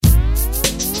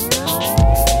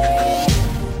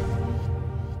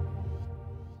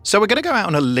So we're going to go out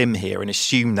on a limb here and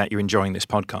assume that you're enjoying this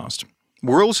podcast.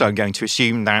 We're also going to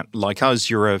assume that, like us,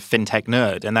 you're a fintech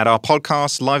nerd and that our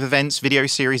podcasts, live events, video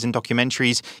series, and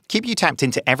documentaries keep you tapped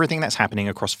into everything that's happening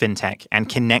across fintech and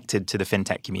connected to the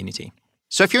fintech community.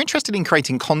 So if you're interested in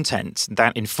creating content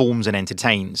that informs and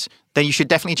entertains, then you should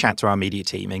definitely chat to our media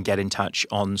team and get in touch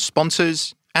on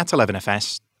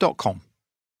sponsors@11fs.com.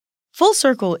 Full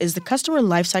Circle is the customer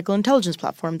lifecycle intelligence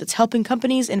platform that's helping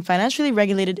companies in financially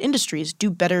regulated industries do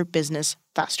better business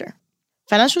faster.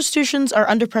 Financial institutions are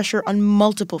under pressure on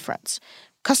multiple fronts.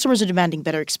 Customers are demanding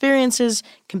better experiences,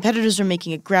 competitors are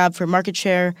making a grab for market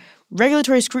share,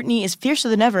 regulatory scrutiny is fiercer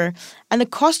than ever, and the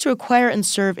cost to acquire and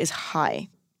serve is high.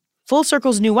 Full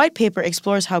Circle's new white paper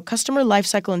explores how customer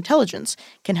lifecycle intelligence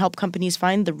can help companies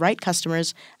find the right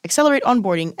customers, accelerate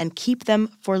onboarding, and keep them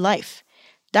for life.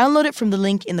 Download it from the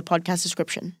link in the podcast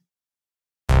description.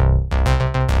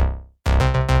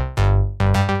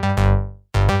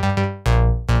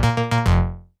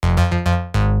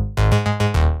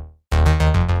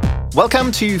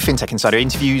 Welcome to FinTech Insider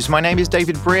Interviews. My name is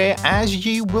David Breer. As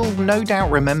you will no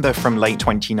doubt remember from late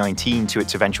 2019 to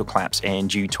its eventual collapse in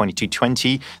June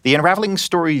 2020, the unraveling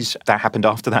stories that happened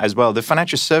after that as well, the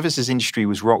financial services industry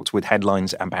was rocked with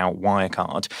headlines about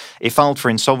Wirecard. It filed for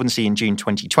insolvency in June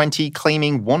 2020,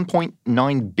 claiming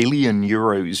 1.9 billion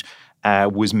euros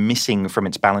was missing from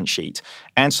its balance sheet.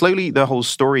 And slowly, the whole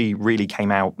story really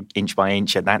came out inch by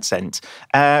inch in that sense,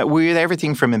 with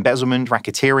everything from embezzlement,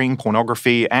 racketeering,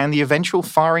 pornography, and the eventual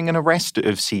firing and arrest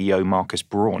of CEO Markus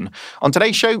Braun. On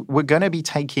today's show, we're going to be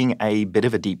taking a bit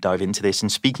of a deep dive into this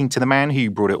and speaking to the man who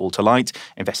brought it all to light,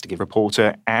 investigative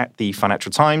reporter at the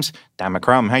Financial Times, Dan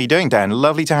McCrum. How are you doing, Dan?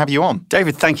 Lovely to have you on.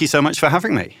 David, thank you so much for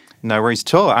having me. No worries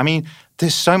at all. I mean,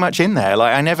 there's so much in there.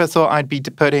 Like, I never thought I'd be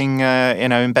putting,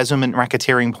 embezzlement,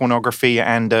 racketeering, pornography,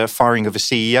 and firing of a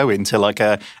CEO into like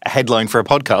a headline for a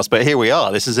podcast. But here we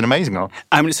are. This is an amazing one.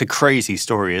 I mean, it's a crazy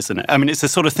story, isn't it? I mean, it's the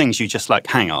sort of things you just like,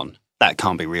 hang on, that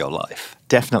can't be real life.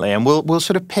 Definitely, and we'll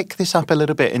sort of pick this up a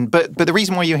little bit. But the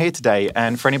reason why you're here today,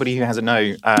 and for anybody who hasn't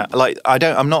known,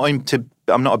 I'm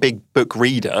not a big book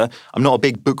reader. I'm not a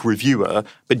big book reviewer,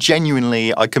 but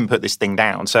genuinely, I couldn't put this thing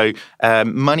down. So,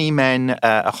 Money Men,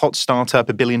 a hot startup,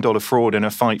 $1 billion fraud, and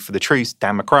a fight for the truth.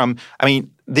 Dan McCrum. I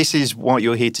mean, this is what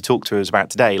you're here to talk to us about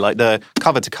today. Like the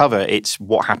cover to cover, it's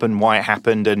what happened, why it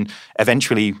happened, and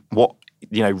eventually what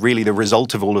really the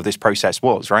result of all of this process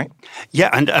was, right?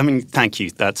 Yeah, and I mean, thank you.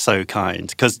 That's so kind,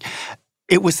 because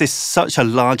it was such a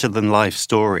larger-than-life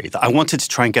story that I wanted to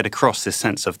try and get across this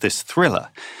sense of this thriller.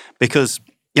 Because,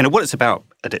 what it's about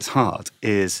at its heart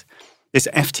is this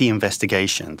FT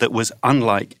investigation that was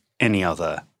unlike any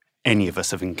other any of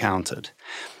us have encountered.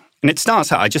 And it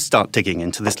starts out, I just start digging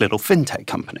into this little fintech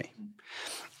company.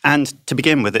 And to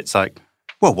begin with, it's like,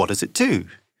 well, what does it do?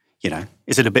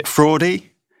 Is it a bit fraudy?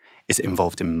 Is it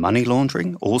involved in money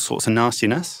laundering? All sorts of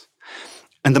nastiness?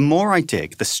 And the more I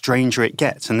dig, the stranger it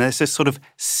gets. And there's this sort of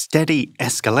steady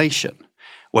escalation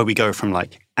where we go from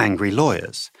like angry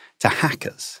lawyers to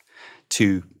hackers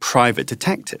to private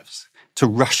detectives to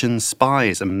Russian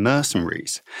spies and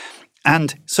mercenaries.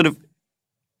 And sort of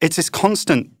it's this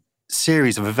constant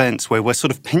series of events where we're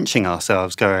sort of pinching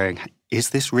ourselves going,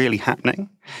 is this really happening?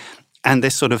 And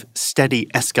this sort of steady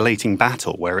escalating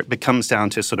battle where it becomes down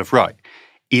to sort of, right,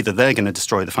 either they're going to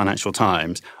destroy the Financial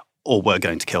Times or we're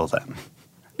going to kill them.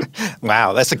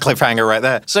 Wow, that's a cliffhanger right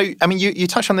there. So, I mean, you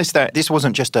touched on this, that this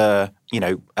wasn't just a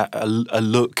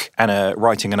look and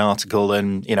writing an article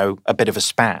and, a bit of a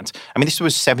spat. I mean, this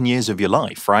was 7 years of your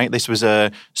life, right? This was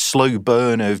a slow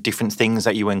burn of different things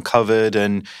that you uncovered.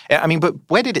 And I mean, but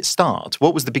where did it start?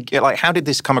 What was how did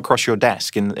this come across your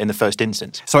desk in the first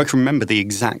instance? So I can remember the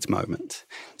exact moment.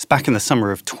 It's back in the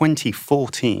summer of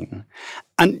 2014.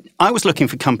 And I was looking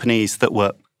for companies that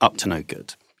were up to no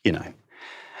good,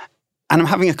 And I'm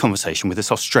having a conversation with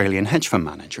this Australian hedge fund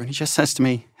manager, and he just says to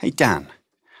me, hey, Dan,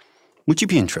 would you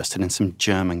be interested in some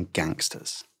German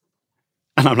gangsters?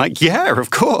 And I'm like, yeah, of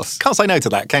course. Can't say no to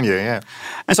that, can you? Yeah.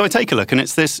 And so I take a look, and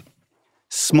it's this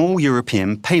small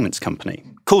European payments company,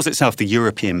 calls itself the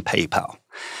European PayPal.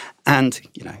 And,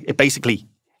 it basically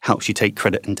helps you take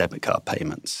credit and debit card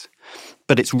payments.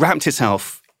 But it's wrapped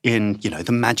itself in,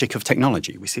 the magic of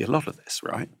technology. We see a lot of this,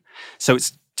 right? So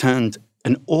it's turned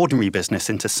an ordinary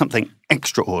business into something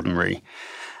extraordinary.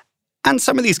 And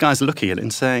some of these guys are looking at it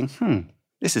and saying,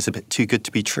 this is a bit too good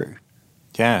to be true.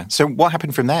 Yeah. So what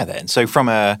happened from there then? So from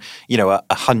a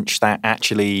hunch that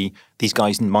actually these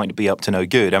guys might be up to no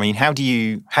good. I mean, how do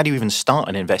you even start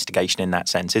an investigation in that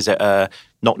sense? Is it a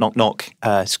knock, knock, knock?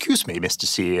 Excuse me, Mr.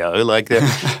 CEO, like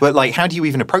that. But like, how do you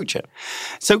even approach it?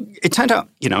 So it turned out,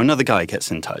 another guy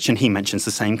gets in touch and he mentions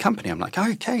the same company. I'm like,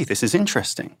 okay, this is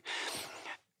interesting.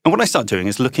 And what I start doing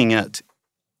is looking at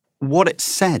what it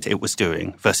said it was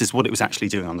doing versus what it was actually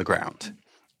doing on the ground.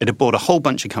 It had bought a whole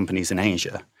bunch of companies in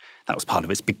Asia. That was part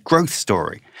of its big growth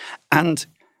story. And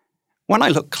when I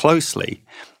look closely,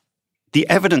 the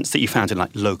evidence that you found in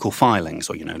like local filings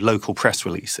or, local press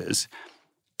releases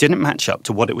didn't match up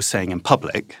to what it was saying in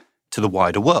public to the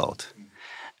wider world.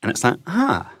 And it's like,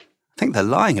 I think they're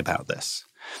lying about this.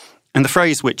 And the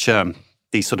phrase which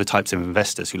these sort of types of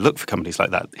investors who look for companies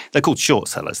like that, they're called short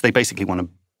sellers. They basically want to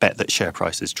bet that share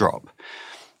prices drop.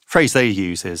 The phrase they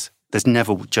use is, there's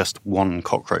never just one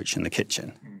cockroach in the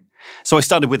kitchen. So I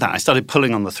started with that. I started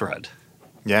pulling on the thread.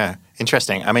 Yeah,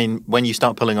 interesting. I mean, when you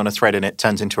start pulling on a thread and it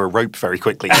turns into a rope very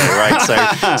quickly,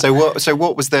 right? So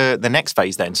what was the next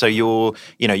phase then? So you're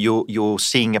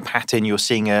seeing a pattern, you're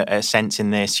seeing a sense in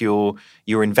this, you're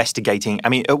investigating. I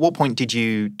mean, at what point did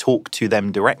you talk to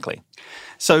them directly?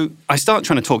 So I start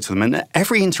trying to talk to them, and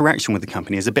every interaction with the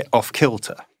company is a bit off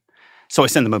kilter. So I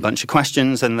send them a bunch of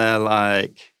questions, and they're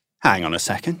like, hang on a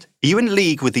second. Are you in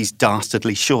league with these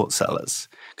dastardly short sellers?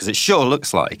 Because it sure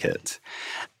looks like it.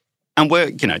 And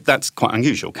that's quite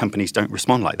unusual. Companies don't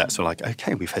respond like that. So like,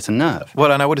 okay, we've hit a nerve.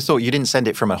 Well, and I would have thought you didn't send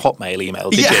it from a Hotmail email,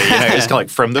 did you? It's kind of like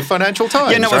from the Financial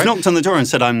Times, Yeah, no, right? I've knocked on the door and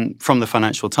said I'm from the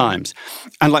Financial Times.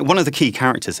 And like one of the key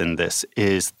characters in this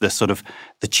is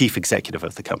the chief executive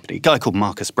of the company, a guy called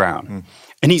Marcus Brown.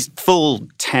 And he's full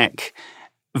tech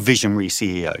visionary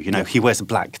CEO. He wears a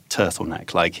black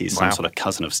turtleneck like he's some sort of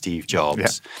cousin of Steve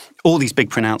Jobs. Yeah. All these big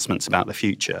pronouncements about the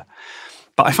future.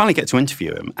 But I finally get to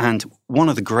interview him. And one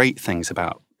of the great things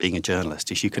about being a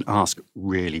journalist is you can ask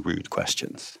really rude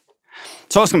questions.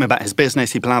 So I ask him about his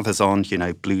business. He blathers on,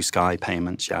 blue sky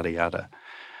payments, yada, yada.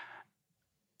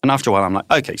 And after a while, I'm like,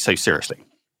 okay, so seriously,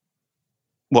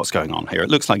 what's going on here? It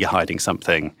looks like you're hiding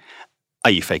something.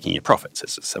 Are you faking your profits?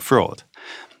 It's a fraud.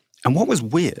 And what was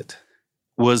weird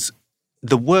was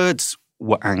the words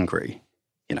were angry.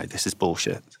 This is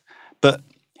bullshit. But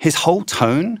his whole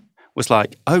tone was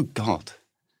like, oh, God,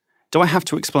 do I have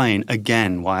to explain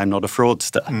again why I'm not a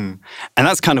fraudster? And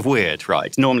that's kind of weird,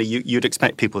 right? Normally, you'd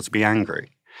expect people to be angry.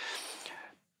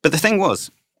 But the thing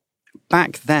was,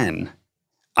 back then,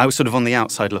 I was sort of on the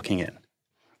outside looking in.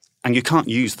 And you can't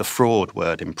use the fraud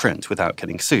word in print without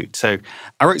getting sued. So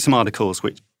I wrote some articles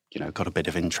which, got a bit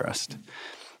of interest.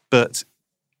 But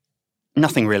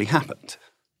nothing really happened.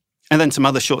 And then some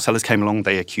other short sellers came along.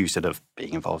 They accused it of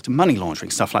being involved in money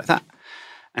laundering, stuff like that.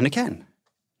 And again,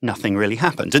 nothing really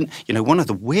happened. And, one of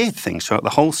the weird things throughout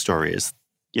the whole story is,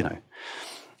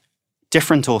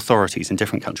 different authorities in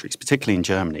different countries, particularly in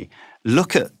Germany,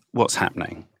 look at what's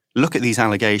happening, look at these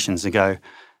allegations and go,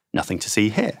 nothing to see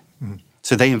here.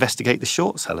 So they investigate the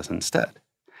short sellers instead.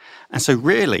 And so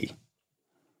really,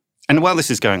 and while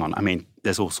this is going on, I mean,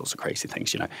 there's all sorts of crazy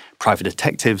things, Private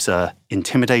detectives are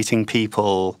intimidating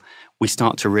people. We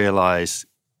start to realize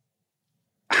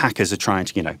hackers are trying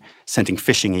to, sending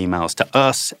phishing emails to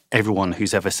us, everyone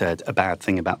who's ever said a bad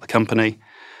thing about the company.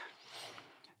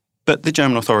 But the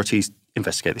German authorities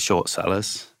investigate the short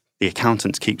sellers. The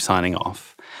accountants keep signing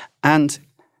off. And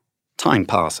time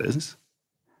passes.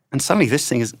 And suddenly this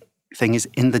thing is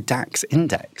in the DAX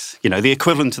index, the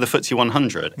equivalent to the FTSE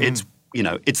 100.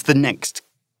 It's the next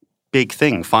big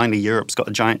thing. Finally, Europe's got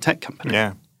a giant tech company.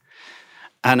 Yeah.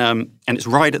 And it's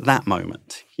right at that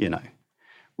moment,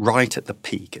 right at the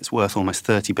peak, it's worth almost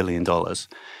 $30 billion,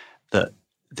 that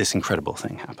this incredible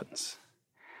thing happens.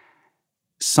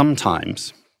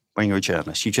 Sometimes, when you're a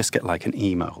journalist, you just get like an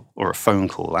email or a phone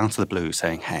call out of the blue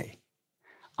saying, hey,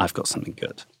 I've got something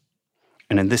good.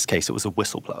 And in this case, it was a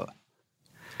whistleblower.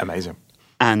 Amazing.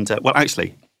 And,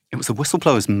 actually, it was the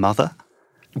whistleblower's mother.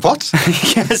 What?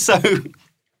 Yeah, so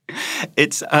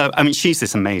it's, she's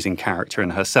this amazing character in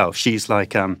herself. She's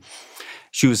like,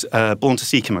 she was born to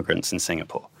Sikh immigrants in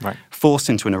Singapore, right. Forced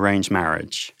into an arranged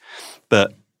marriage,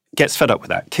 but gets fed up with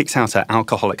that, kicks out her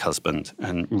alcoholic husband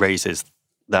and raises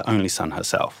their only son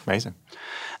herself. Amazing.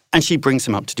 And she brings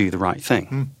him up to do the right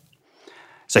thing.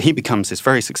 So he becomes this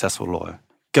very successful lawyer,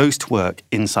 goes to work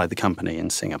inside the company in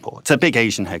Singapore. It's a big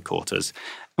Asian headquarters.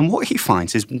 And what he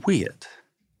finds is weird.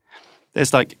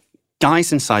 There's like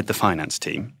guys inside the finance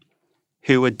team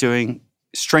who are doing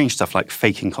strange stuff like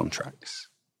faking contracts,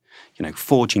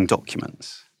 forging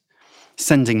documents,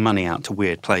 sending money out to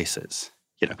weird places,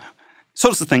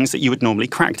 sorts of things that you would normally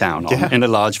crack down on in a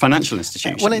large financial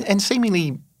institution. Well, and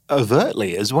seemingly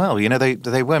overtly as well. You know,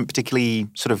 they weren't particularly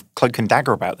sort of cloak and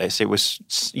dagger about this. It was,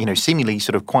 you know, seemingly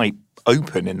sort of quite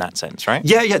open in that sense, right?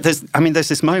 Yeah. There's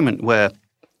this moment where,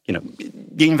 you know,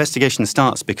 the investigation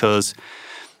starts because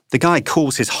the guy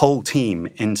calls his whole team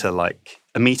into like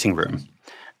a meeting room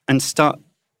and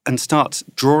starts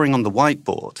drawing on the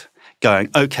whiteboard, going,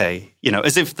 okay, you know,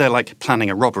 as if they're like planning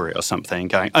a robbery or something,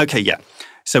 going, okay, yeah.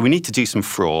 So we need to do some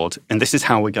fraud, and this is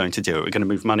how we're going to do it. We're going to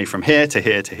move money from here to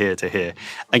here to here to here.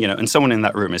 And, you know, and someone in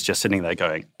that room is just sitting there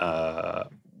going,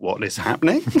 what is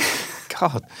happening?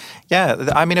 God. Yeah.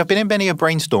 I mean, I've been in many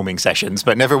brainstorming sessions,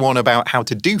 but never one about how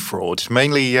to do fraud,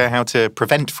 mainly how to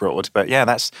prevent fraud. But yeah,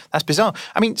 that's bizarre.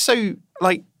 I mean, so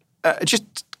like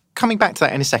just coming back to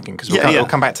that in a second, because we'll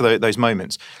come back to those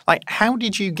moments. Like, how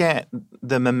did you get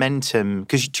the momentum?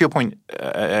 Because to your point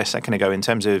a second ago, in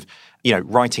terms of, you know,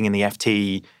 writing in the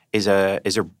FT is a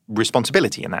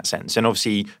responsibility in that sense, and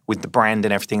obviously with the brand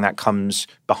and everything that comes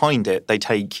behind it, they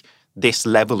take this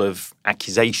level of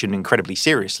accusation incredibly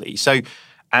seriously. So,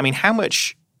 I mean, how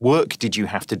much work did you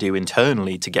have to do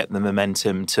internally to get the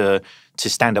momentum to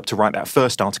stand up to write that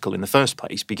first article in the first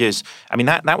place? Because, I mean,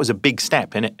 that was a big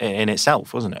step in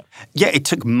itself, wasn't it? Yeah, it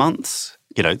took months.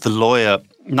 You know, the lawyer,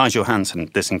 Nigel Hansen,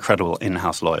 this incredible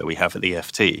in-house lawyer we have at the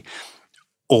FT,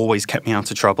 always kept me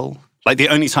out of trouble. Like, the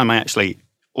only time I actually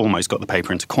almost got the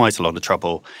paper into quite a lot of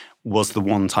trouble was the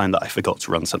one time that I forgot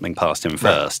to run something past him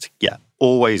first. Yeah,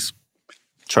 always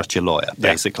trust your lawyer,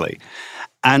 basically.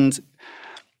 And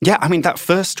yeah, I mean, that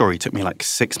first story took me like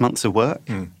 6 months of work.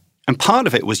 And part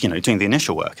of it was, you know, doing the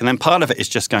initial work. And then part of it is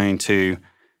just going to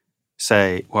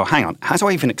say, well, hang on, how do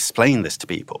I even explain this to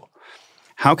people?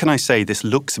 How can I say this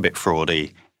looks a bit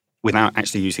fraudy without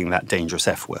actually using that dangerous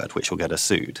F word, which will get us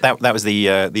sued? That was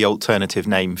the alternative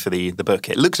name for the book.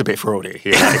 It looks a bit fraudy.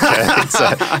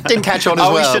 Didn't catch on as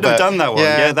well. We should have done that one.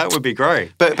 Yeah, that would be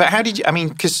great. But how did you? I mean,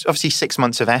 because obviously 6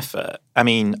 months of effort. I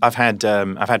mean, I've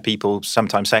had people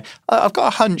sometimes say, I've got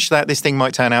a hunch that this thing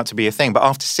might turn out to be a thing, but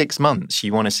after 6 months,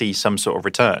 you want to see some sort of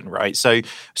return, right? So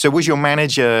was your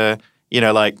manager, you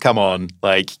know, like, come on,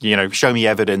 like, you know, show me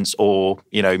evidence, or,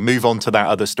 you know, move on to that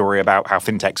other story about how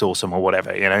fintech's awesome or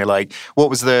whatever, you know, like, what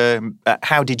was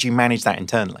how did you manage that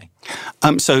internally?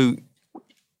 So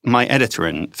my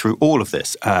editor, through all of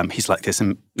this, he's like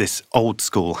this old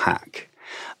school hack.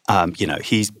 You know,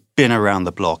 he's been around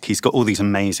the block. He's got all these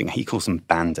amazing, he calls them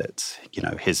bandits, you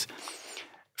know, his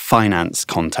finance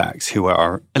contacts who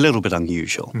are a little bit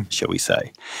unusual, shall we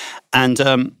say.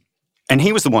 And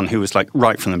he was the one who was like,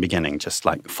 right from the beginning, just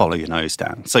like, follow your nose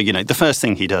down. So, you know, the first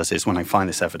thing he does is, when I find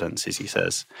this evidence, is he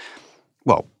says,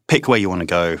 well, pick where you want to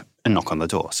go and knock on the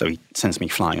door. So he sends me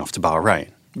flying off to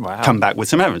Bahrain. Wow. Come back with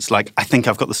some evidence. Like, I think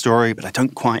I've got the story, but I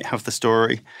don't quite have the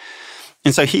story.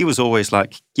 And so he was always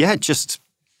like, yeah, just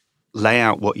lay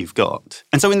out what you've got.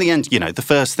 And so in the end, you know, the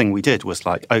first thing we did was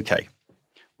like, okay,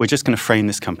 we're just going to frame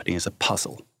this company as a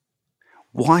puzzle.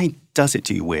 Why does it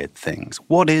do weird things?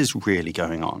 What is really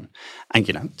going on? And,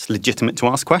 you know, it's legitimate to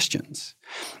ask questions.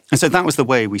 And so that was the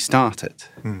way we started.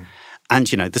 And,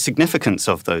 you know, the significance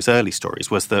of those early stories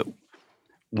was that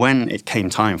when it came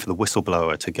time for the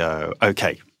whistleblower to go,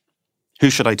 okay, who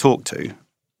should I talk to?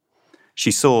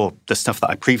 She saw the stuff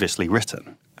that I'd previously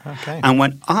written and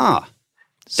went,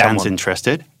 Dan's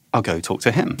interested. I'll go talk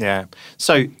to him. Yeah.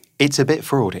 So it's a bit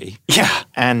fraudy. Yeah.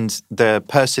 And the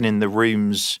person in the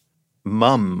room's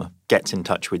mum gets in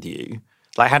touch with you.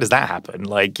 Like, how does that happen?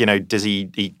 Like, you know, does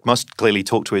he must clearly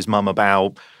talk to his mum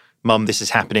about, Mum, this is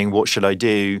happening, what should I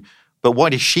do? But why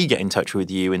does she get in touch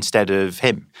with you instead of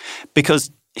him?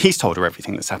 Because he's told her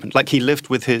everything that's happened. Like, he lived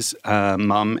with his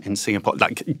mum in Singapore.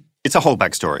 Like, it's a whole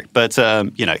backstory. But,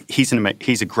 you know, he's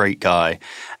a great guy.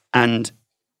 And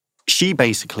she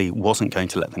basically wasn't going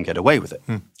to let them get away with it.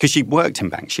 Because she worked in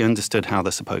banks. She understood how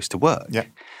they're supposed to work. Yeah.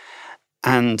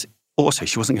 And also,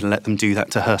 she wasn't going to let them do that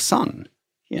to her son,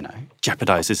 you know,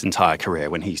 jeopardize his entire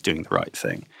career when he's doing the right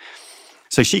thing.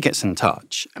 So she gets in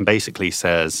touch and basically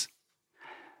says,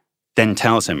 then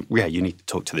tells him, yeah, you need to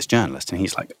talk to this journalist. And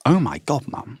he's like, oh my God,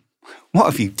 Mum, what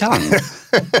have you done?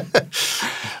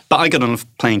 But I got on a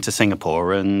plane to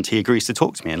Singapore and he agrees to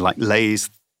talk to me and like lays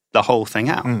the whole thing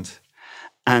out.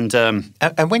 And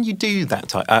when you do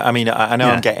that, I mean, I know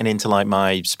I'm getting into like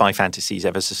my spy fantasies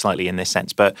ever so slightly in this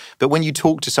sense, but when you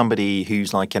talk to somebody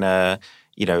who's like in a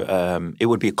it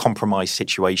would be a compromised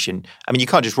situation. I mean, you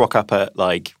can't just rock up at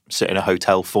sit in a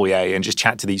hotel foyer and just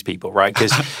chat to these people, right?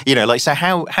 Because so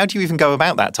how do you even go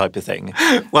about that type of thing?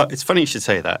 Well, it's funny you should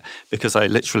say that because I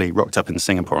literally rocked up in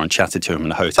Singapore and chatted to him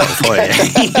in a hotel foyer.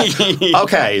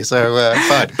 Okay, so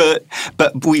fine.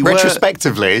 But we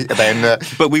retrospectively then.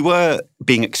 But we were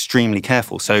being extremely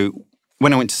careful. So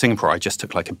when I went to Singapore, I just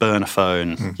took a burner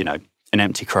phone, an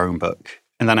empty Chromebook,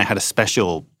 and then I had a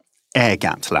special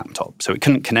air-gapped laptop, so it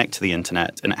couldn't connect to the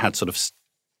internet, and it had sort of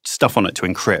stuff on it to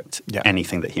encrypt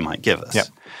anything that he might give us. Yeah.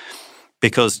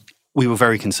 Because we were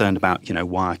very concerned about,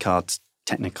 Wirecard's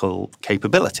technical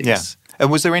capabilities. Yeah.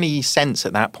 And was there any sense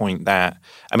at that point that,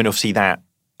 obviously that,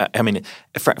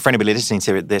 for anybody listening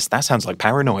to this, that sounds like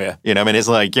paranoia. It's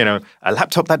a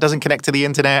laptop that doesn't connect to the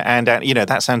internet, and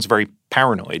that sounds very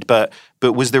paranoid. But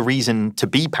was there reason to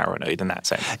be paranoid in that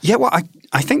sense? Yeah, well,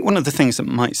 I think one of the things that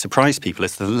might surprise people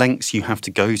is the lengths you have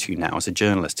to go to now as a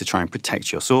journalist to try and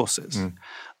protect your sources.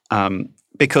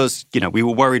 Because we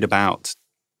were worried about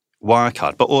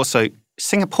Wirecard, but also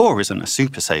Singapore isn't a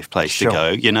super safe place to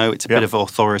go. It's a bit of an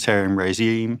authoritarian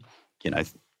regime.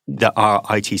 Our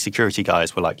IT security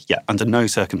guys were like, under no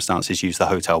circumstances use the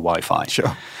hotel Wi-Fi.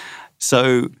 Sure.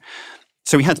 So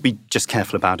we had to be just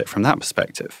careful about it from that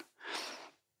perspective.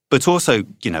 But also,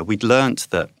 we'd learnt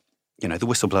that, the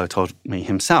whistleblower told me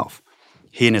himself,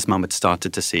 he and his mum had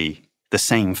started to see the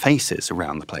same faces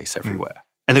around the place everywhere.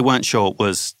 And they weren't sure,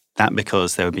 was that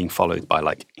because they were being followed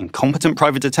by incompetent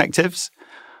private detectives?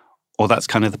 Or that's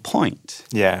kind of the point.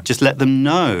 Yeah. Just let them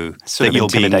know that you're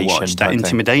being watched, that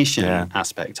intimidation thing.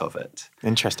 aspect of it.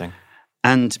 Interesting.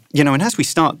 And, and as we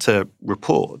start to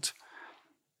report,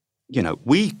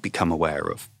 we become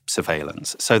aware of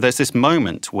surveillance. So there's this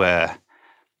moment where,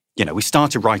 we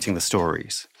started writing the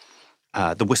stories.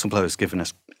 The whistleblower's given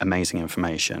us amazing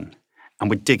information, and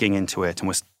we're digging into it, and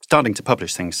we're starting to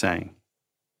publish things saying,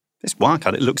 this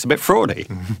Wirecard, it looks a bit fraudy.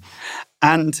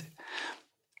 And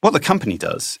what the company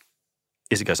does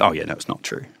is it goes, oh, yeah, no, it's not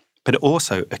true. But it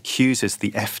also accuses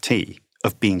the FT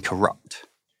of being corrupt.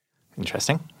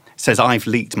 Interesting. It says, I've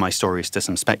leaked my stories to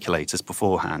some speculators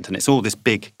beforehand, and it's all this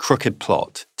big crooked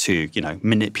plot to,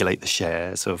 manipulate the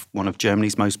shares of one of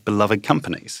Germany's most beloved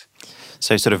companies.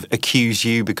 So sort of accuse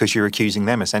you because you're accusing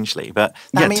them, essentially. But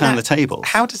turn the tables.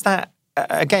 How does that,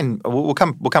 again, we'll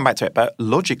come back to it, but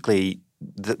logically,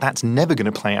 that's never going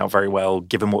to play out very well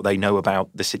given what they know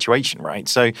about the situation, right?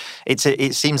 So it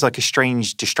seems like a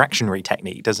strange distractionary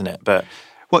technique, doesn't it? But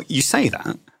well, you say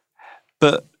that,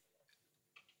 but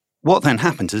what then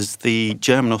happened is the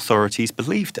German authorities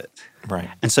believed it. Right.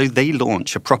 And so they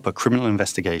launch a proper criminal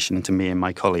investigation into me and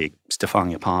my colleague,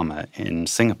 Stefania Palmer, in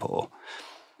Singapore.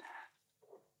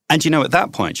 And at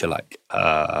that point, you're like,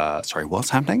 sorry,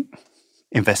 what's happening?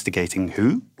 Investigating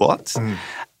who? What?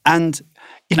 And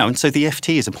and so the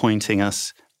FT is appointing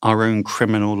us our own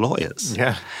criminal lawyers.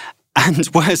 Yeah. And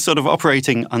we're sort of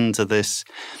operating under this,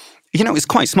 it's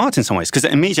quite smart in some ways because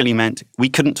it immediately meant we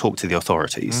couldn't talk to the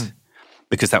authorities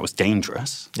because that was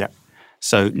dangerous. Yeah.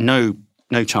 So no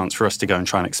chance for us to go and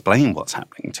try and explain what's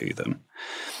happening to them.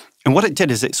 And what it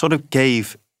did is it sort of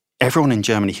gave everyone in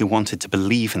Germany who wanted to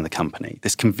believe in the company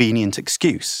this convenient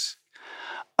excuse.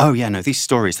 Oh, yeah, no, these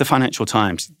stories, the Financial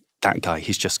Times, that guy,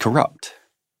 he's just corrupt.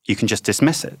 You can just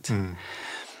dismiss it.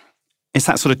 It's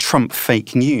that sort of Trump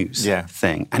fake news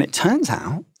thing. And it turns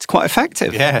out it's quite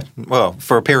effective. Yeah, well,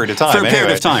 for a period of time. For a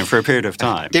period of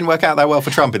time. Didn't work out that well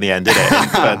for Trump in the end, did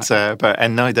it? but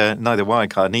neither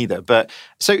Wirecard neither. But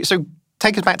so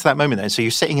take us back to that moment then. So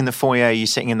you're sitting in the foyer, you're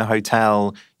sitting in the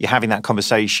hotel, you're having that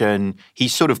conversation.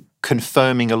 He's sort of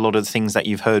confirming a lot of the things that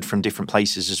you've heard from different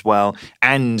places as well,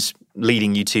 and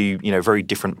leading you to, very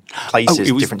different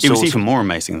places, different sources. It was even more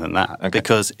amazing than that,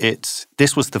 because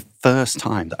this was the first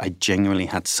time that I genuinely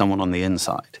had someone on the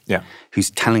inside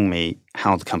who's telling me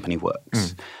how the company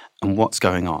works and what's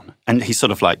going on. And he's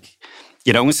sort of like,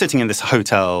 we're sitting in this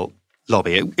hotel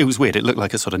lobby. It was weird. It looked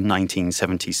like a sort of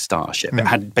 1970s starship. It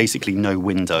had basically no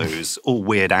windows, all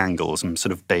weird angles and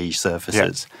sort of beige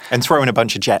surfaces. Yeah. And throw in a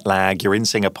bunch of jet lag. You're in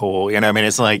Singapore.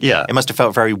 It's like, it must have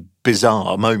felt very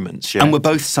bizarre moments. Yeah. And we're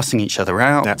both sussing each other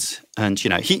out. Yeah. And,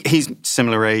 he's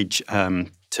similar age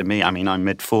to me. I mean, I'm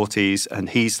mid-40s, and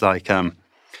he's like,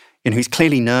 he's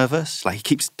clearly nervous. Like, he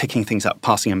keeps picking things up,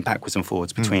 passing them backwards and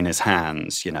forwards between his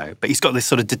hands, But he's got this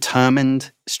sort of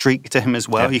determined streak to him as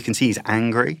well. Yeah. You can see he's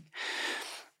angry.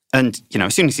 And,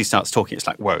 as soon as he starts talking, it's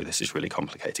like, whoa, this is really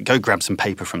complicated. Go grab some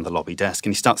paper from the lobby desk.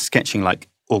 And he starts sketching,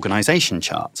 organization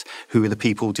charts. Who are the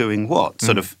people doing what?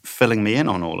 Sort of filling me in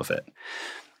on all of it.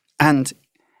 And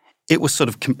it was sort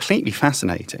of completely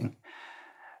fascinating.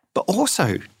 But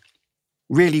also,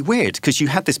 really weird because you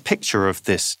had this picture of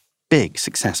this big,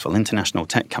 successful international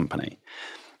tech company.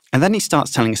 And then he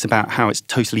starts telling us about how it's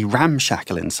totally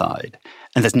ramshackle inside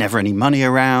and there's never any money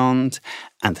around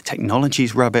and the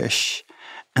technology's rubbish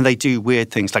and they do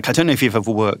weird things. Like, I don't know if you've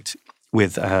ever worked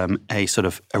with a sort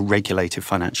of a regulated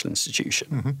financial institution.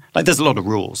 Mm-hmm. Like, there's a lot of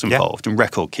rules involved and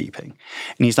record keeping.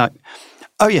 And he's like,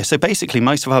 oh, yeah, so basically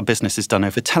most of our business is done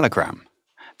over Telegram,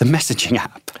 the messaging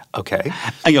app. Okay.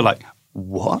 And you're like,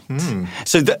 what?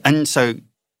 So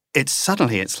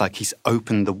it's like he's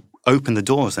opened the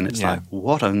doors and it's like,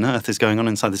 what on earth is going on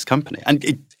inside this company?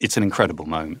 And it's an incredible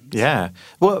moment. Yeah.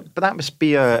 Well, but that must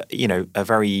be a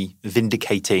very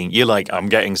vindicating, you're like, I'm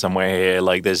getting somewhere here,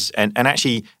 like this. And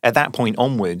actually at that point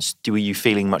onwards, were you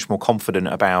feeling much more confident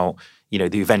about,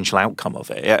 the eventual outcome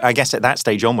of it? I guess at that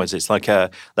stage onwards, it's like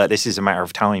that this is a matter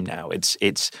of time now.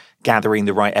 It's gathering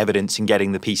the right evidence and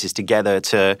getting the pieces together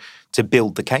to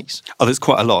build the case. Oh, there's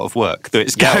quite a lot of work that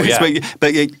it's going.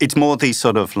 But it's more these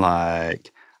sort of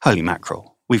like, holy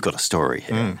mackerel, we've got a story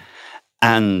here.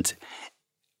 And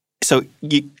so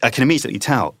I can immediately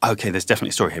tell, okay, there's definitely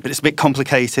a story here, but it's a bit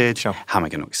complicated. Sure. How am I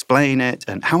going to explain it?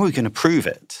 And how are we going to prove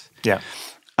it? Yeah.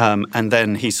 And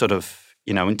then he sort of,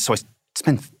 and so I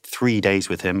spent 3 days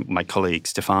with him. My colleague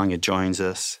Stefania joins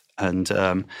us. And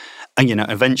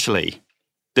eventually,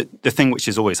 the thing which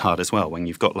is always hard as well, when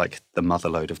you've got like the mother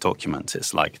load of documents,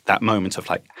 it's like that moment of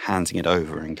like handing it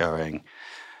over and going,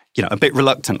 a bit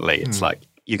reluctantly, it's like,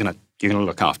 you're gonna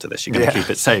look after this. You're gonna keep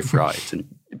it safe, right?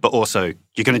 But also,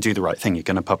 you're gonna do the right thing. You're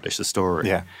gonna publish the story.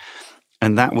 Yeah.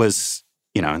 And that was,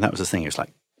 and that was the thing. It was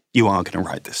like, you are gonna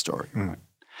write this story, right?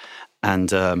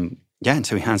 And and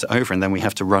so he hands it over, and then we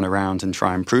have to run around and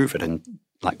try and prove it. And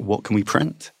like, what can we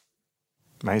print?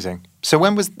 Amazing. So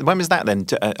when was that then?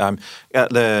 At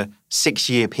the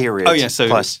 6-year period. Oh yeah.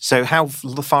 So how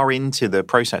far into the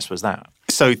process was that?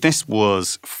 So this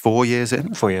was 4 years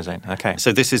in. 4 years in. Okay.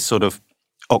 So this is sort of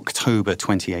October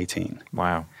 2018.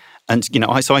 Wow. And,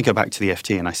 I go back to the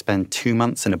FT and I spend 2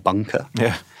 months in a bunker.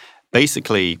 Yeah.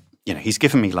 Basically, he's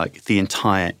given me like the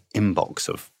entire inbox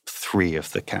of 3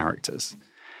 of the characters.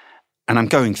 And I'm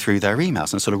going through their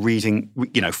emails and sort of reading,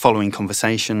 following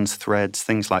conversations, threads,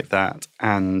 things like that.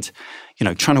 And,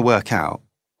 trying to work out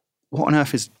what on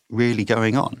earth is really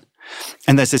going on.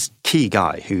 And there's this key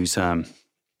guy who's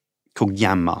called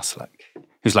Jan Marsalek,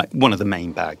 who's like one of the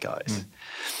main bad guys.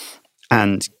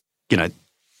 And,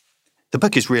 the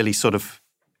book is really sort of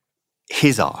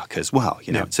his arc as well.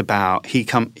 It's about,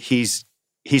 he's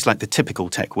like the typical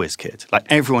tech whiz kid. Like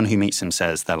everyone who meets him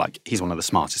says they're like, he's one of the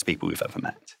smartest people we've ever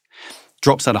met.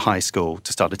 Drops out of high school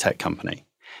to start a tech company.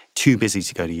 Too busy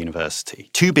to go to university.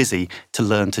 Too busy to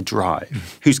learn to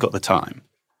drive. Who's got the time?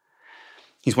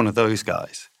 He's one of those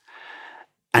guys.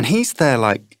 And he's their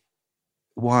like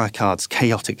Wirecard's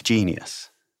chaotic genius.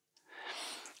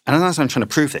 And as I'm trying to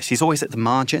prove this, he's always at the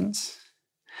margins.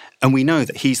 And we know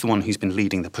that he's the one who's been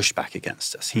leading the pushback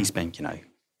against us. He's been,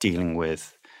 dealing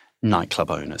with nightclub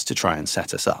owners to try and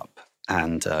set us up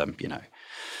and,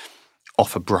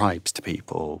 offer bribes to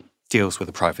people, deals with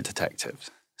the private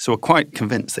detectives. So we're quite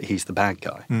convinced that he's the bad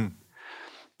guy.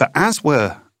 But as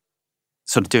we're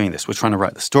sort of doing this, we're trying to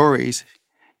write the stories,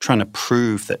 trying to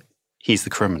prove that he's the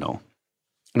criminal.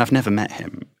 And I've never met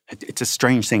him. It's a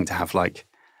strange thing to have, like,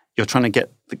 you're trying to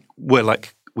get,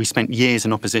 we spent years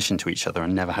in opposition to each other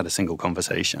and never had a single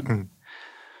conversation.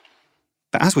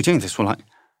 But as we're doing this, we're like,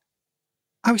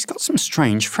 oh, he's got some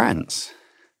strange friends.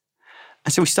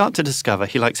 And so we start to discover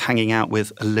he likes hanging out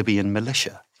with a Libyan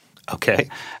militia. Okay.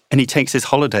 And he takes his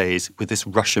holidays with this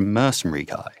Russian mercenary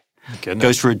guy. Goodness.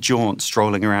 Goes for a jaunt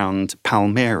strolling around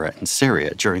Palmyra in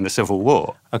Syria during the Civil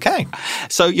War. Okay.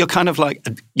 So you're kind of like,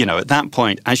 at that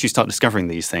point, as you start discovering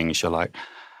these things, you're like,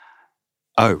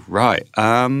 oh, right.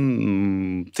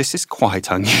 This is quite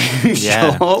unusual.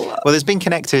 Yeah. Well, there's been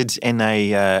connected in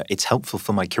it's helpful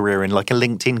for my career in like a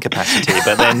LinkedIn capacity,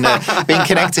 but then being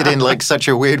connected in like such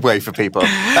a weird way for people.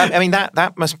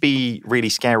 That must be really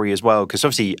scary as well. Because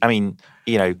obviously,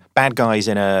 bad guys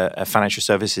in a financial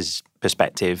services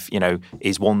perspective,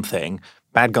 is one thing.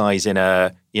 Bad guys in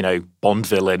a, Bond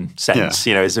villain sense,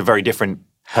 is a very different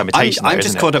permutation. I'm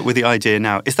just caught up with the idea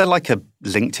now. Is there like a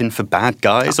LinkedIn for bad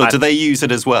guys, or do they use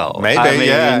it as well?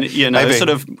 Maybe, sort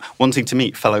of wanting to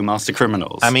meet fellow master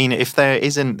criminals. If there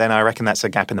isn't, then I reckon that's a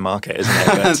gap in the market, isn't it?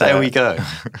 But, there we go.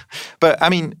 But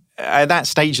at that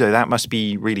stage, though, that must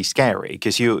be really scary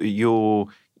because you're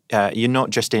not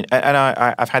just in. And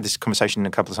I've had this conversation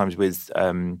a couple of times with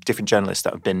different journalists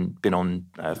that have been on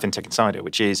FinTech Insider,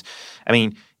 which is,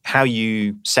 how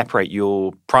you separate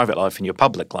your private life and your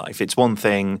public life. It's one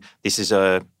thing, this is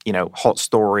a, hot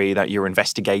story that you're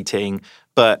investigating,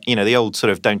 but, the old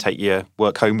sort of don't take your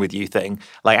work home with you thing,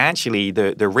 like actually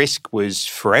the risk was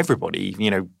for everybody,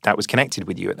 that was connected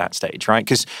with you at that stage, right?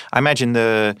 Because I imagine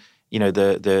the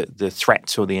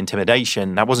threats or the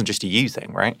intimidation, that wasn't just a you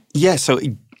thing, right? Yeah, so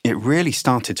it really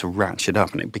started to ratchet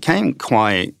up, and it became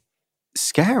quite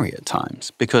scary at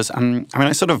times because,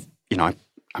 I sort of,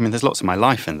 there's lots of my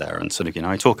life in there, and sort of,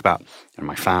 I talk about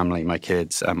my family, my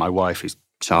kids, my wife, who's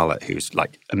Charlotte, who's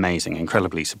like amazing,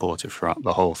 incredibly supportive throughout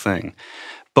the whole thing.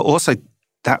 But also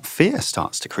that fear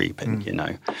starts to creep in,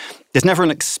 There's never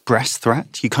an express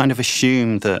threat. You kind of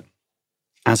assume that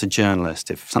as a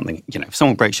journalist, if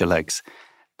someone breaks your legs,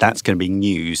 that's going to be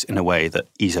news in a way that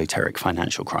esoteric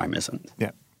financial crime isn't.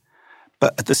 Yeah.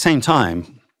 But at the same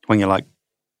time, when you're like,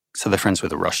 so they're friends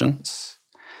with the Russians,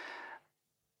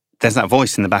 there's that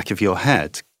voice in the back of your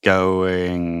head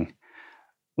going,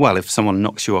 well, if someone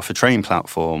knocks you off a train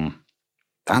platform,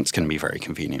 that's going to be very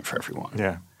convenient for everyone.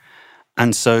 Yeah.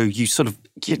 And so you sort of,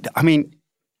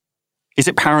 is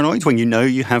it paranoid when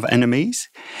you have enemies?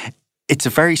 It's a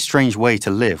very strange way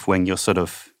to live when you're sort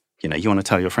of, you want to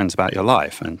tell your friends about your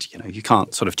life and, you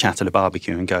can't sort of chat at a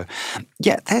barbecue and go,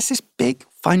 yeah, there's this big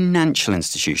financial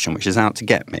institution which is out to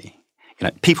get me.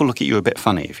 People look at you a bit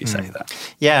funny if you say that.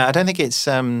 Yeah, I don't think it's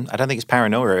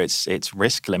paranoia. It's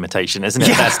risk limitation, isn't it?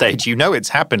 Yeah. At that stage, it's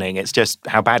happening. It's just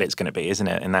how bad it's going to be, isn't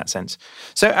it? In that sense.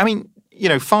 So,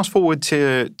 fast forward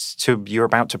to you're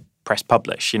about to press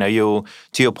publish. To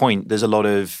your point, there's a lot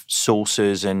of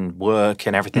sources and work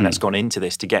and everything that's gone into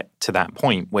this to get to that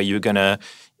point where you're going to,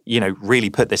 really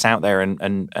put this out there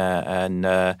and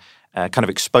kind of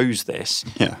expose this.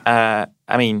 Yeah.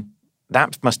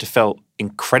 That must have felt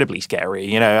incredibly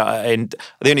scary, and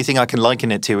the only thing I can liken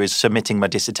it to is submitting my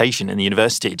dissertation in the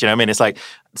university. Do you know what I mean? It's like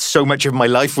so much of my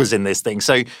life was in this thing.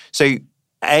 So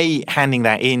handing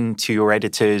that in to your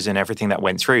editors and everything that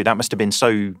went through, that must have been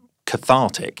so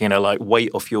cathartic, like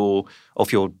weight off your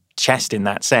chest in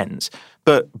that sense.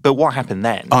 But what happened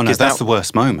then? Oh no, that's the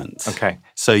worst moment. Okay.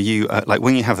 So you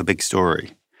when you have a big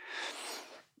story,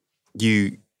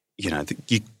 it's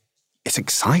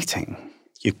exciting.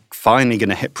 You're finally going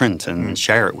to hit print and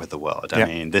share it with the world. I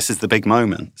mean, this is the big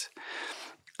moment.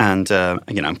 And,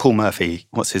 and Paul Murphy,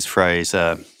 what's his phrase?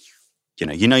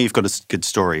 You've got a good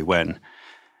story when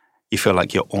you feel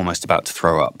like you're almost about to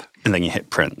throw up and then you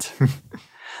hit print.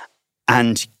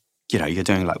 And, you're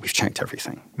doing like, we've checked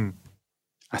everything.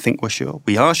 I think we're sure.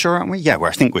 We are sure, aren't we? Yeah,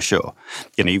 I think we're sure.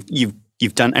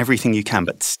 You've done everything you can,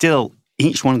 but still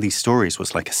each one of these stories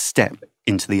was like a step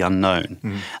into the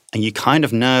unknown. And you kind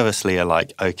of nervously are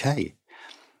like, okay,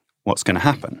 what's going to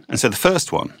happen? And so the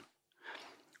first one,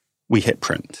 we hit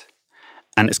print.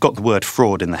 And it's got the word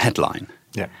fraud in the headline.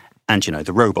 Yeah. And,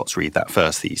 the robots read that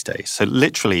first these days. So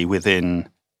literally within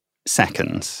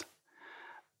seconds,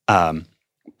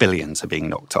 billions are being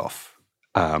knocked off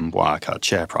Wirecard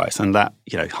share price. And that,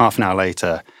 half an hour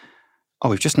later,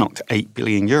 we've just knocked 8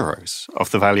 billion euros off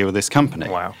the value of this company.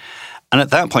 Wow. And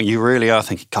at that point, you really are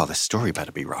thinking, God, this story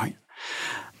better be right.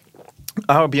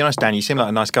 I'll be honest, Dan, you seem like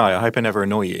a nice guy. I hope I never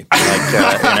annoy you.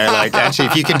 Actually,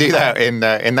 if you can do that in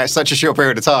that such a short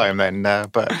period of time, then.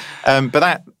 But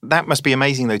that must be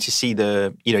amazing, though, to see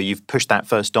you've pushed that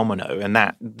first domino and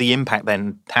that the impact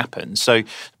then happens. So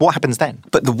what happens then?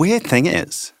 But the weird thing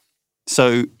is,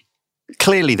 so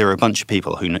clearly there are a bunch of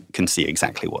people who can see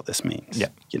exactly what this means. Yeah.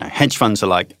 Hedge funds are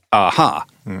like, aha,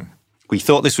 we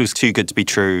thought this was too good to be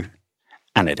true.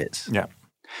 And it is. Yeah.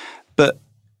 But,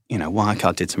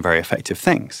 Wirecard did some very effective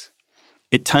things.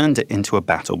 It turned it into a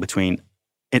battle between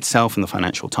itself and the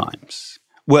Financial Times.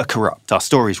 We're corrupt. Our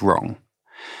story's wrong.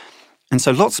 And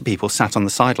so lots of people sat on the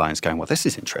sidelines going, well, this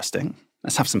is interesting.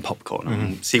 Let's have some popcorn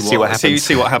and see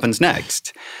what happens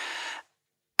next.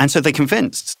 And so they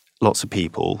convinced lots of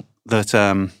people that,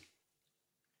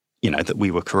 that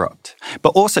we were corrupt.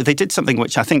 But also they did something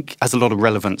which I think has a lot of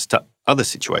relevance to other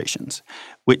situations,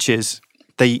 which is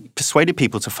they persuaded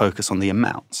people to focus on the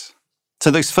amounts. So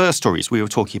those first stories we were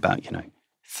talking about,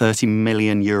 30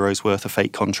 million euros worth of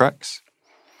fake contracts.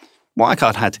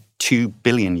 Wirecard had 2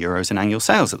 billion euros in annual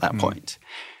sales at that point.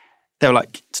 They were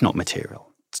like, it's not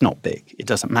material. It's not big. It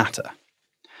doesn't matter.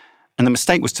 And the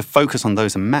mistake was to focus on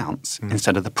those amounts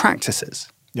instead of the practices,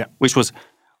 which was,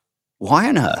 why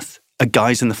on earth are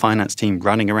guys in the finance team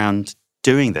running around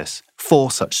doing this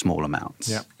for such small amounts?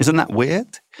 Yeah. Isn't that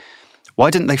weird? Why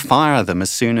didn't they fire them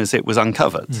as soon as it was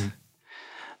uncovered?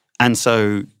 And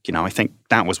so, I think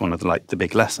that was one of the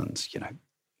big lessons,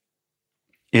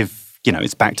 If,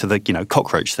 it's back to the,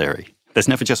 cockroach theory. There's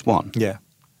never just one. Yeah.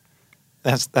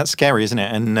 That's scary, isn't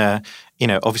it? And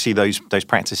obviously those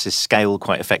practices scale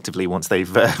quite effectively once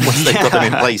they've got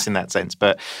them in place in that sense.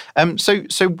 But so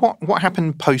what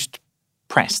happened post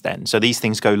press then? So these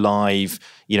things go live.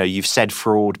 You've said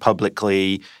fraud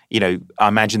publicly. I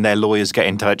imagine their lawyers get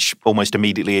in touch almost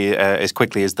immediately, as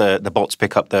quickly as the bots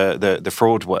pick up the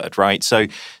fraud word, right? So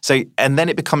and then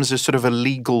it becomes a sort of a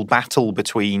legal battle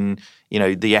between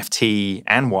the FT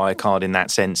and Wirecard in that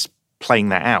sense, playing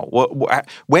that out.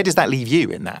 Where does that leave you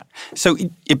in that? So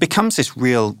it becomes this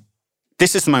real.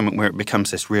 This is the moment where it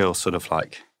becomes this real sort of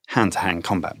like hand-to-hand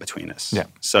combat between us. Yeah.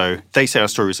 So they say our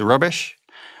stories are rubbish.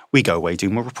 We go away, do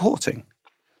more reporting.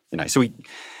 So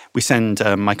we send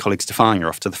my colleague Stefania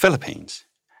off to the Philippines.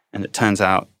 And it turns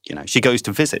out, she goes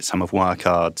to visit some of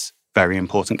Wirecard's very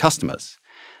important customers.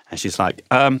 And she's like,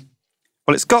 well,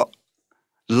 it's got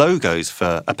logos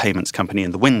for a payments company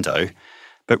in the window,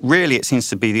 but really it seems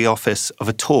to be the office of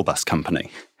a tour bus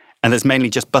company. And there's mainly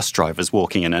just bus drivers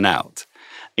walking in and out.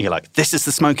 And you're like, this is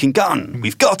the smoking gun.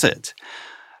 We've got it.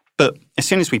 But as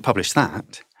soon as we publish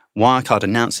that, Wirecard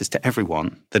announces to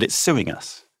everyone that it's suing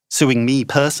us, suing me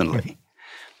personally.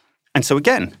 And so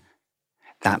again,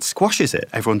 that squashes it.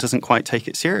 Everyone doesn't quite take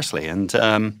it seriously. And,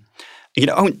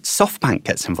 SoftBank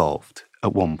gets involved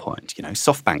at one point.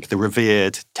 SoftBank, the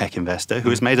revered tech investor who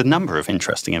has made a number of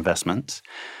interesting investments,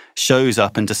 shows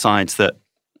up and decides that,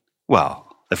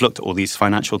 well, they've looked at all these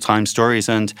Financial Times stories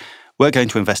and we're going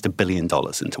to invest $1 billion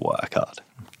into Wirecard.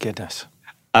 Goodness.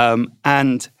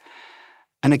 And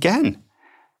again,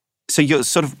 so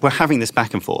we're having this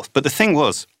back and forth. But the thing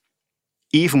was,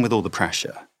 even with all the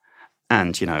pressure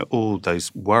and, all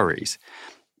those worries,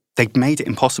 they made it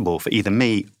impossible for either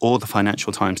me or the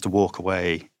Financial Times to walk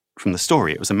away from the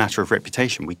story. It was a matter of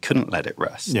reputation. We couldn't let it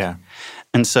rest. Yeah.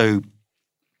 And so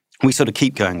we sort of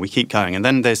keep going. And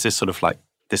then there's this sort of like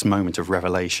this moment of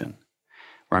revelation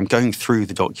where I'm going through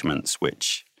the documents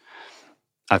which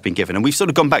I've been given. And we've sort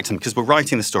of gone back to them because we're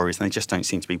writing the stories and they just don't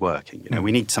seem to be working.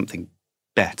 We need something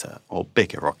better or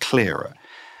bigger or clearer.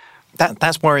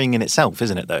 That's worrying in itself,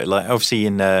 isn't it, though? Like, obviously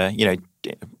in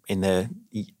the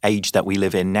age that we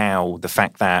live in now, the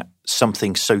fact that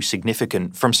something so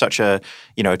significant from such a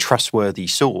trustworthy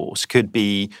source could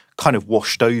be kind of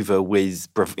washed over with,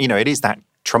 it is that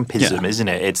Trumpism, isn't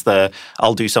it? It's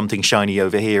I'll do something shiny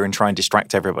over here and try and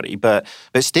distract everybody. But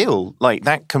still, like,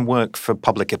 that can work for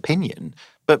public opinion.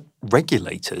 But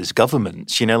regulators,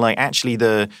 governments, actually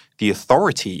the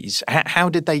authorities, how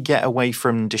did they get away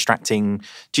from distracting?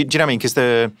 Do you know what I mean? Because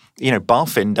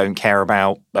BaFin don't care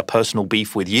about a personal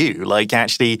beef with you. Like,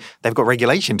 actually, they've got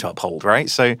regulation to uphold, right?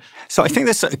 So I think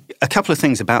there's a couple of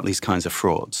things about these kinds of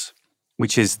frauds,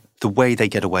 which is the way they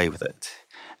get away with it.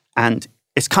 And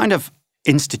it's kind of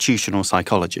institutional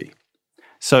psychology.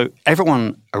 So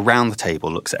everyone around the table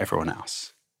looks at everyone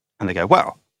else and they go,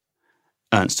 well,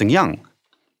 Ernst & Young,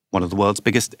 one of the world's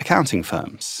biggest accounting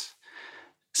firms,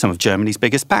 some of Germany's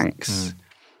biggest banks,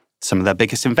 some of their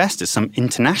biggest investors, some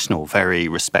international, very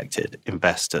respected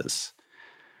investors.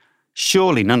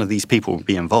 Surely none of these people would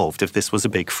be involved if this was a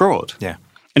big fraud. Yeah.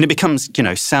 And it becomes,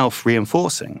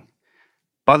 self-reinforcing.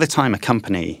 By the time a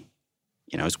company,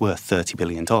 is worth $30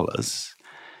 billion,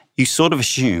 you sort of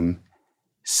assume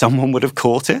someone would have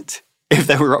caught it if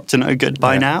they were up to no good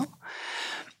by now.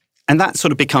 And that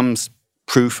sort of becomes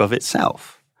proof of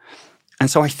itself. And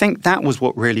so I think that was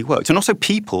what really worked. And also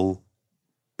people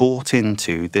bought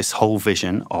into this whole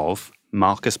vision of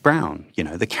Marcus Brown,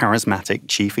 the charismatic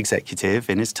chief executive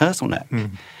in his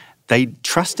turtleneck. They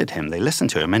trusted him. They listened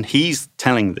to him. And he's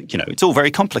telling them, it's all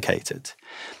very complicated.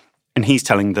 And he's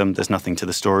telling them there's nothing to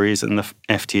the stories and the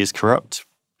FT is corrupt.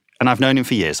 And I've known him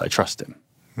for years. I trust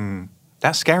him.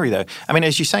 That's scary, though. I mean,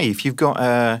 as you say, if you've got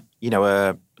a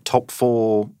top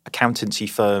 4 accountancy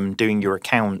firm doing your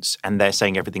accounts and they're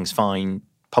saying everything's fine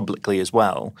publicly as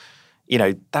well,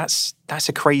 that's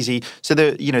a crazy. So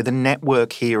the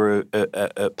network here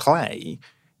at play,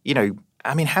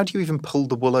 I mean, how do you even pull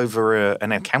the wool over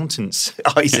an accountant's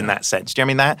eyes in that sense? Do you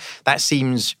know what I mean? That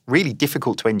seems really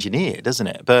difficult to engineer, doesn't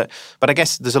it? But I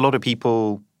guess there's a lot of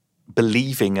people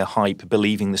believing a hype,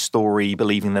 believing the story,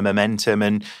 believing the momentum,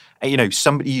 and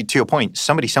somebody, to your point,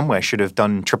 somebody somewhere should have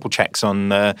done triple checks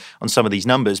on some of these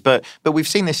numbers. But we've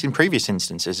seen this in previous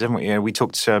instances, haven't we? We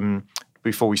talked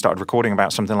before we started recording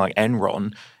about something like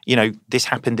Enron. This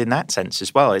happened in that sense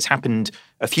as well. It's happened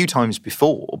a few times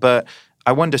before, but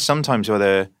I wonder sometimes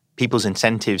whether people's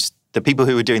incentives, the people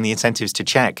who are doing the incentives to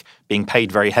check, being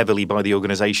paid very heavily by the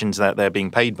organizations that they're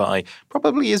being paid by,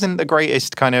 probably isn't the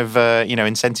greatest kind of,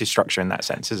 incentive structure in that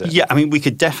sense, is it? Yeah, I mean, we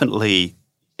could definitely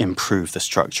improve the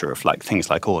structure of things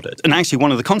like audit. And actually,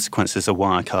 one of the consequences of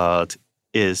Wirecard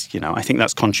is, I think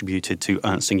that's contributed to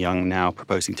Ernst & Young now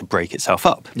proposing to break itself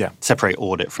up, separate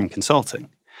audit from consulting.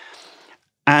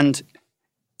 And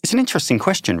it's an interesting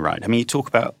question, right? I mean, you talk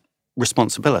about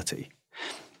responsibility.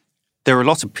 There are a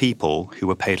lot of people who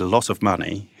were paid a lot of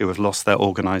money, who have lost their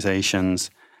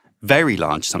organizations, very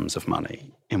large sums of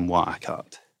money in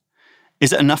Wirecard.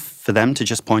 Is it enough for them to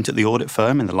just point at the audit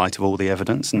firm in the light of all the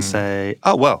evidence and say,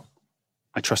 oh, well,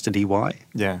 I trusted EY?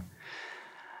 Yeah.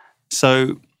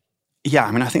 So, yeah,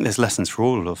 I mean, I think there's lessons for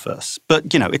all of us. But,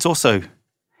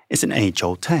 it's an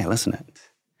age-old tale, isn't it?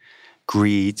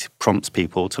 Greed prompts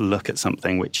people to look at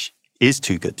something which is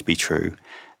too good to be true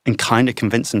and kind of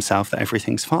convince themselves that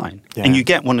everything's fine. Yeah. And you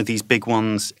get one of these big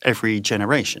ones every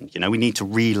generation. We need to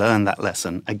relearn that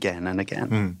lesson again and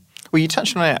again. Well, you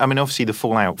touched on it. I mean, obviously the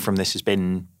fallout from this has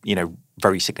been,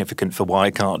 very significant for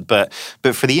Wirecard. But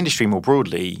for the industry more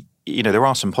broadly, there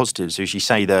are some positives. As you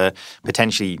say, the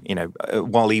potentially,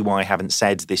 while EY haven't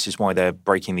said this is why they're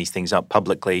breaking these things up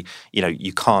publicly,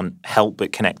 you can't help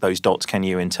but connect those dots, can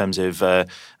you, in terms of,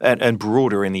 and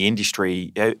broader in the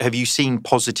industry. Have you seen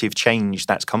positive change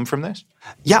that's come from this?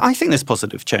 Yeah, I think there's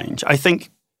positive change. I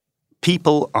think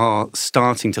people are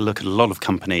starting to look at a lot of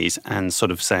companies and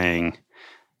sort of saying,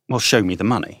 well, show me the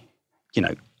money.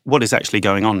 What is actually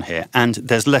going on here? And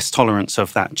there's less tolerance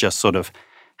of that just sort of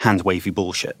hand-wavy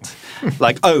bullshit.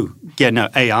 Like, oh, yeah, no,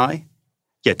 AI?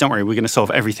 Yeah, don't worry, we're going to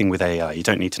solve everything with AI. You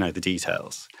don't need to know the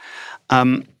details.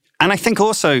 And I think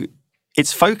also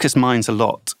it's focused minds a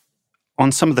lot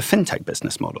on some of the fintech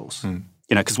business models.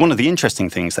 Because one of the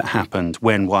interesting things that happened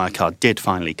when Wirecard did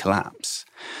finally collapse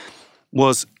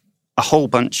was a whole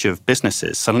bunch of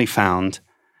businesses suddenly found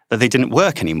that they didn't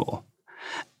work anymore.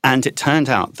 And it turned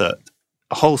out that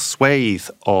a whole swathe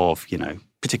of,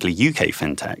 particularly UK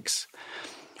fintechs,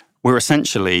 were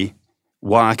essentially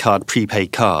Wirecard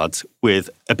prepaid cards with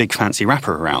a big fancy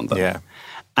wrapper around them. Yeah.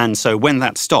 And so when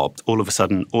that stopped, all of a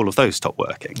sudden, all of those stopped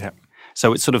working. Yeah.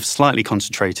 So it sort of slightly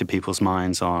concentrated people's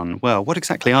minds on, well, what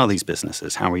exactly are these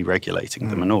businesses? How are we regulating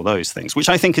them? And all those things, which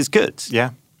I think is good.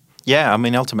 Yeah. Yeah, I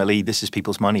mean, ultimately, this is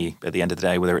people's money at the end of the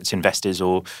day, whether it's investors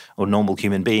or normal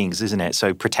human beings, isn't it?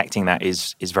 So protecting that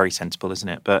is very sensible, isn't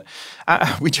it? But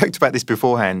we joked about this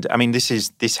beforehand. I mean, this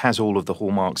has all of the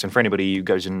hallmarks. And for anybody who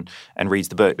goes and reads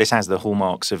the book, this has the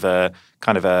hallmarks of a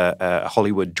kind of a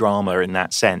Hollywood drama in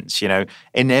that sense.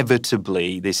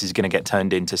 Inevitably, this is going to get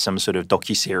turned into some sort of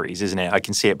docuseries, isn't it? I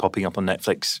can see it popping up on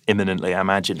Netflix imminently, I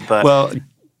imagine. But well,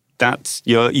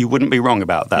 you wouldn't be wrong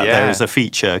about that. Yeah. There is a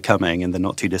feature coming in the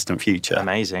not too distant future.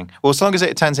 Amazing. Well, as long as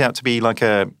it turns out to be like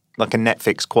a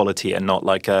Netflix quality and not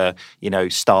like a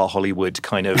Star Hollywood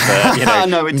kind of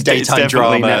no, it's daytime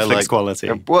drama Netflix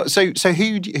quality. Well, so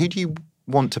who do you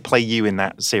want to play you in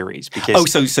that series?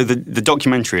 Because so the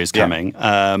documentary is coming.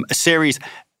 Yeah. A series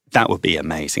that would be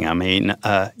amazing. I mean,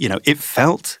 it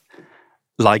felt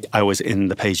like I was in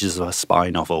the pages of a spy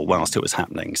novel whilst it was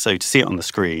happening. So to see it on the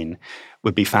screen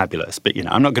would be fabulous. But,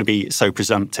 I'm not going to be so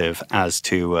presumptive as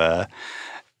to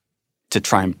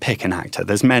try and pick an actor.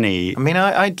 There's many. I mean,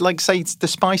 I'd like say the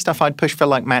spy stuff. I'd push for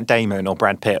like Matt Damon or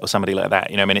Brad Pitt or somebody like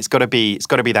that. I mean, it's got to be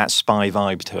that spy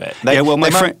vibe to it. My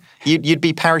friend, you'd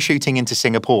be parachuting into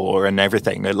Singapore and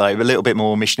everything, like a little bit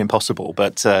more Mission Impossible.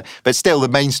 But still, the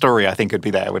main story I think would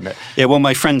be there, wouldn't it? Yeah. Well,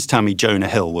 my friends tell me Jonah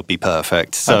Hill would be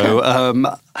perfect. So.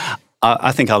 Okay.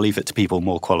 I think I'll leave it to people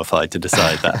more qualified to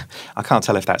decide that. I can't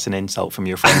tell if that's an insult from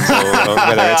your friends or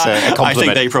whether it's a compliment. I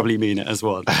think they probably mean it as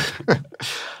well.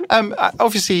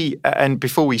 Obviously, and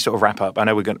before we sort of wrap up, I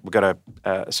know we're going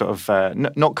to sort of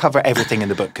not cover everything in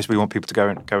the book because we want people to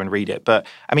go and read it. But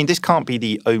I mean, this can't be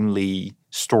the only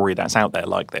story that's out there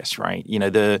like this, right?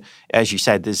 As you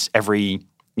said, there's every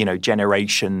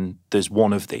generation there's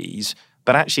one of these.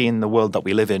 But actually, in the world that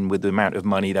we live in, with the amount of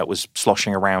money that was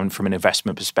sloshing around from an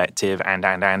investment perspective, and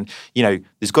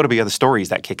there's got to be other stories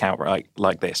that kick out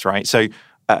like this, right? So,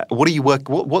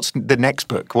 what's the next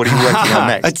book? What are you working on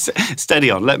next?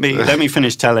 Steady on. Let me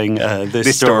finish telling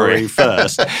this story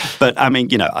first. But I mean,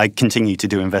 I continue to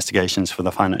do investigations for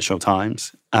the Financial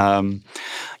Times. I'm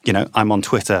on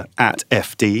Twitter at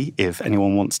FD if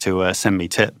anyone wants to send me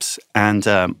tips. And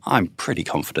I'm pretty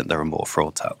confident there are more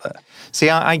frauds out there. See,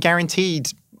 I guaranteed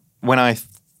when I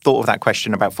thought of that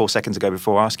question about 4 seconds ago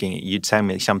before asking it, you'd tell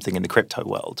me something in the crypto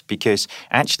world, because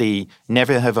actually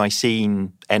never have I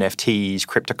seen NFTs,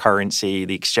 cryptocurrency,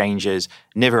 the exchanges,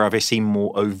 never have I seen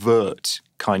more overt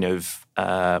kind of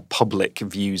public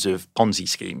views of Ponzi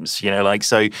schemes,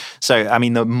 so I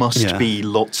mean, there must be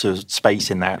lots of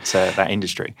space in that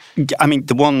industry. I mean,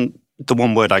 the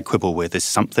one word I quibble with is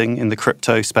something in the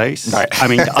crypto space. Right. I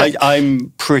mean,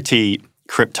 I'm pretty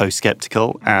crypto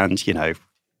skeptical, and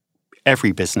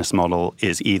every business model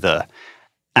is either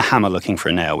a hammer looking for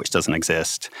a nail, which doesn't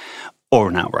exist, or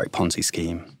an outright Ponzi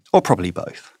scheme, or probably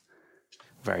both.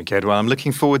 Very good. Well, I'm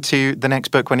looking forward to the next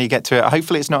book when you get to it.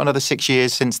 Hopefully it's not another 6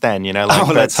 years since then,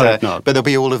 let's hope not. But there'll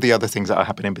be all of the other things that will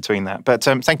happen in between that. But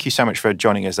thank you so much for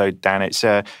joining us, though, Dan. It's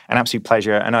an absolute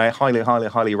pleasure. And I highly, highly,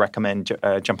 highly recommend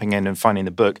jumping in and finding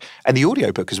the book and the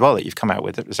audiobook as well that you've come out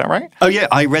with. Is that right? Oh, yeah.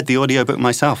 I read the audiobook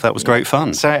myself. That was great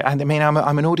fun. So, I mean, I'm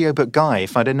an audiobook guy,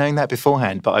 if I'd have known that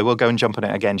beforehand. But I will go and jump on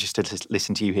it again just to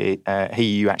listen to you hear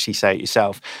you actually say it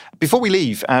yourself. Before we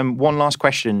leave, one last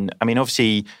question. I mean,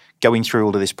 obviously, going through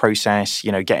all of this process,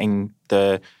 getting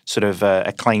the sort of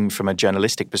acclaim from a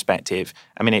journalistic perspective.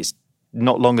 I mean, it's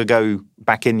not long ago,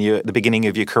 back in the beginning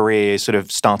of your career, sort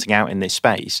of starting out in this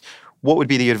space. What would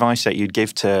be the advice that you'd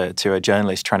give to a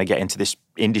journalist trying to get into this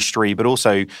industry, but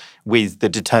also with the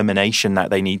determination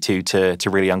that they need to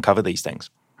really uncover these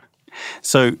things?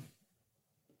 So,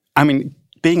 I mean,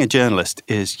 being a journalist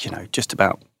is, just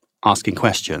about asking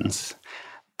questions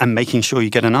and making sure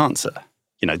you get an answer.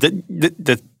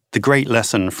 The great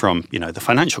lesson from, the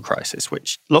financial crisis,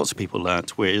 which lots of people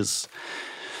learnt, was,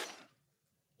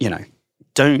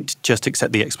 don't just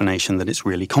accept the explanation that it's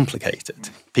really complicated.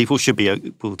 People should be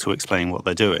able to explain what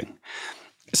they're doing.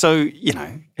 So,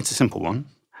 it's a simple one.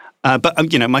 But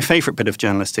my favourite bit of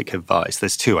journalistic advice,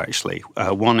 there's two actually.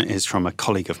 One is from a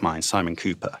colleague of mine, Simon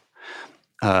Cooper,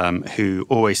 who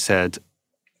always said,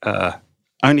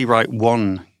 only write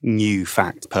one new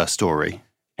fact per story.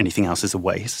 Anything else is a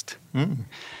waste.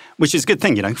 Which is a good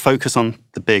thing, focus on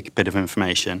the big bit of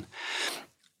information.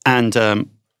 And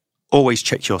always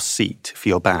check your seat for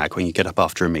your bag when you get up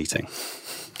after a meeting.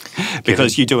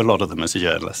 Because you do a lot of them as a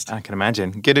journalist. I can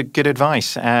imagine. Good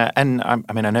advice. And I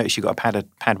noticed you've got a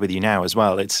pad with you now as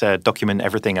well. It's document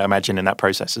everything, I imagine, in that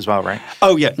process as well, right?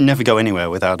 Oh, yeah. Never go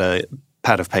anywhere without a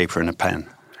pad of paper and a pen.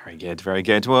 Very good, very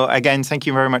good. Well, again, thank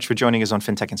you very much for joining us on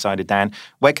FinTech Insider, Dan.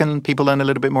 Where can people learn a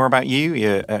little bit more about you?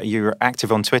 You're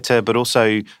active on Twitter, but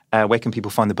also where can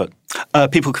people find the book?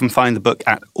 People can find the book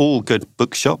at all good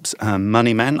bookshops.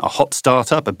 Money Men, a hot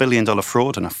startup, $1 billion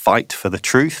fraud, and a fight for the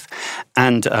truth.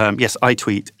 And yes, I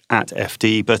tweet at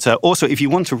FD. But also, if you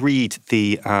want to read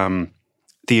the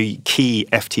key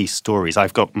FT stories,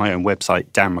 I've got my own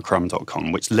website,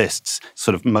 danmccrum.com, which lists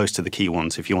sort of most of the key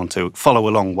ones if you want to follow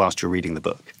along whilst you're reading the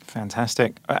book.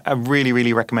 Fantastic. I really,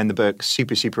 really recommend the book.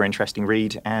 Super, super interesting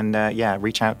read. And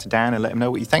reach out to Dan and let him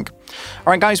know what you think. All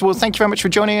right, guys. Well, thank you very much for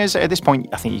joining us. At this point,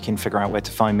 I think you can figure out where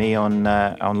to find me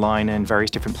online and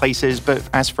various different places. But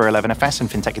as for 11FS and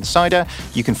FinTech Insider,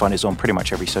 you can find us on pretty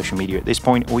much every social media at this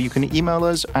point, or you can email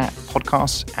us at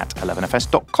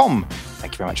podcasts@11fs.com.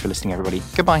 Thank you very much for listening, everybody.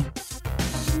 Goodbye.